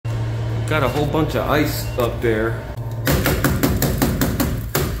got a whole bunch of ice up there.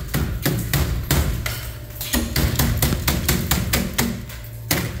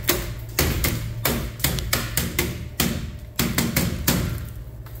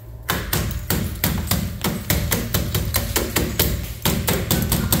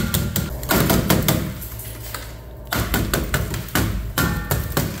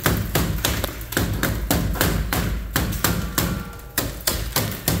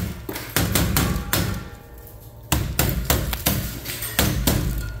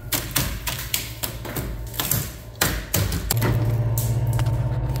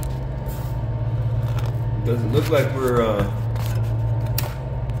 Doesn't look like we're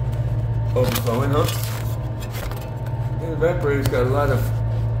overflowing, huh? The evaporator's got a lot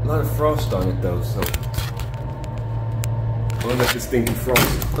of frost on it though, so I'll let this thing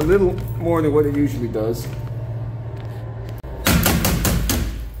defrost a little more than what it usually does.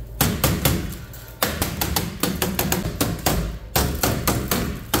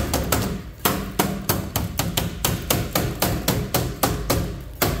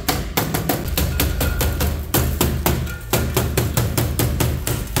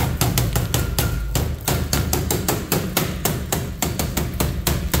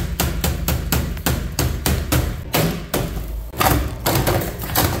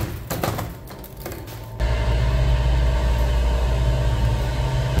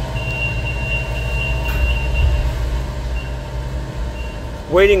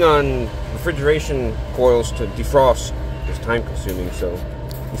 Waiting on refrigeration coils to defrost is time consuming, so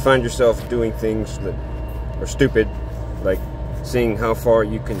you find yourself doing things that are stupid, like seeing how far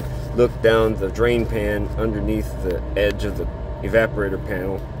you can look down the drain pan underneath the edge of the evaporator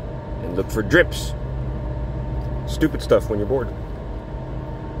panel and look for drips. Stupid stuff when you're bored.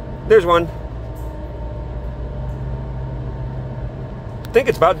 There's one. I think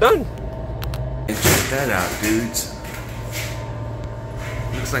it's about done. Check that out, dudes.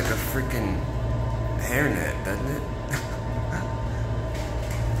 Looks like a freaking hairnet, doesn't it?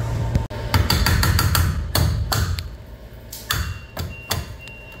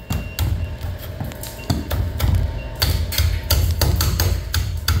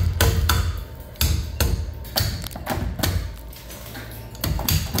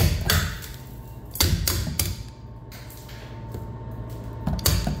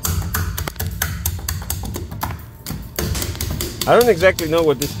 I don't exactly know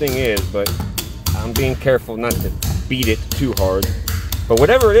what this thing is, but I'm being careful not to beat it too hard. But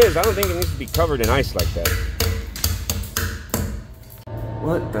whatever it is, I don't think it needs to be covered in ice like that.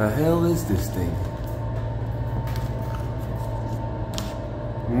 What the hell is this thing?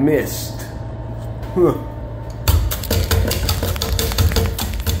 Mist. Huh.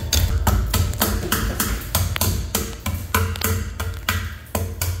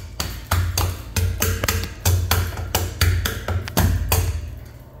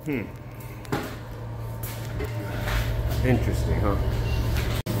 Interesting, huh?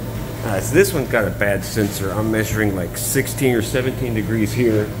 Alright, so this one's got a bad sensor. I'm measuring like 16 or 17 degrees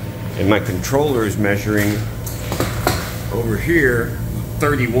here, and my controller is measuring over here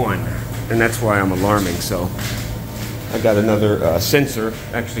 31, and that's why I'm alarming. So I got another sensor,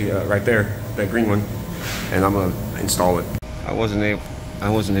 actually right there, that green one, and I'm gonna install it. I wasn't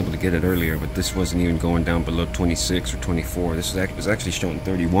able to get it earlier, but this wasn't even going down below 26 or 24. This was actually showing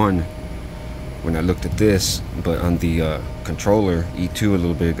 31 when I looked at this, but on the controller E2 a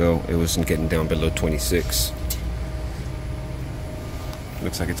little bit ago, it wasn't getting down below 26.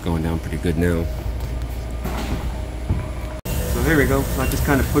 Looks like it's going down pretty good now. So here we go. So I just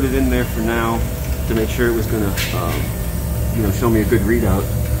kind of put it in there for now to make sure it was gonna, you know, show me a good readout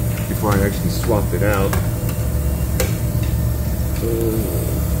before I actually swapped it out.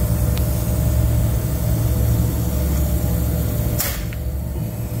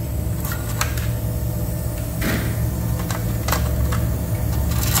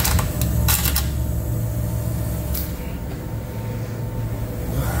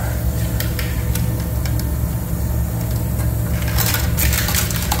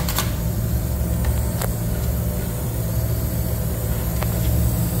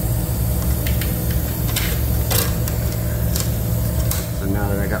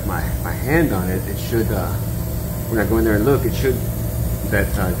 My hand on it, it should, when I go in there and look, it should,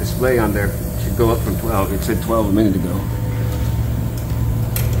 that display on there should go up from 12. It said 12 a minute ago.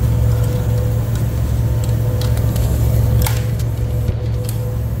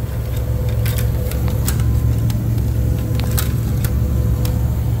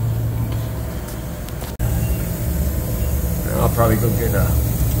 I'll probably go get a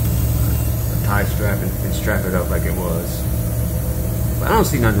tie strap and strap it up like it was. I don't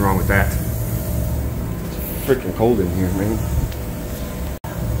see nothing wrong with that. It's freaking cold in here, man.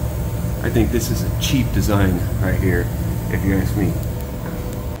 I think this is a cheap design right here, if you ask me.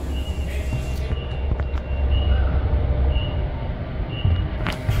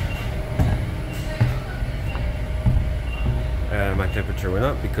 My temperature went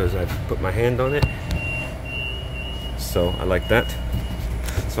up because I put my hand on it. So I like that.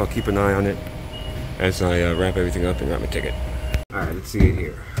 So I'll keep an eye on it as I wrap everything up and wrap my ticket. Alright, let's see it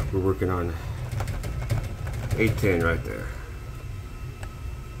here. We're working on 810 right there.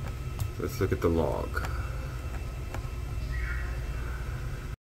 So let's look at the log.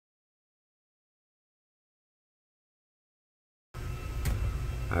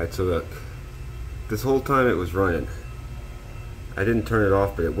 Alright, so look. This whole time it was running. I didn't turn it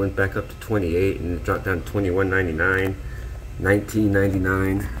off, but it went back up to 28 and it dropped down to 21.99,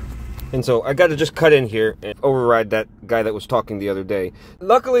 19.99. And so I got to just cut in here and override that guy that was talking the other day.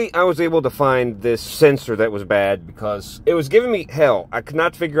 Luckily, I was able to find this sensor that was bad because it was giving me hell. I could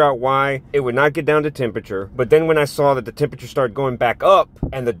not figure out why it would not get down to temperature. But then when I saw that the temperature started going back up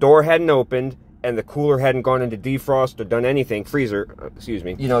and the door hadn't opened and the cooler hadn't gone into defrost or done anything, freezer, excuse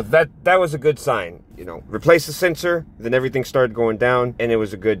me, you know, that was a good sign. You know, replace the sensor, then everything started going down, and it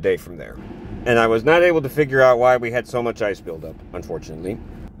was a good day from there. And I was not able to figure out why we had so much ice buildup, unfortunately.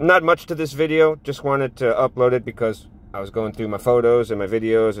 Not much to this video, just wanted to upload it because I was going through my photos and my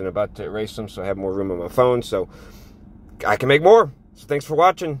videos and about to erase them so I have more room on my phone, so I can make more. So thanks for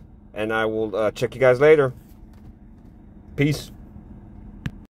watching, and I will check you guys later. Peace.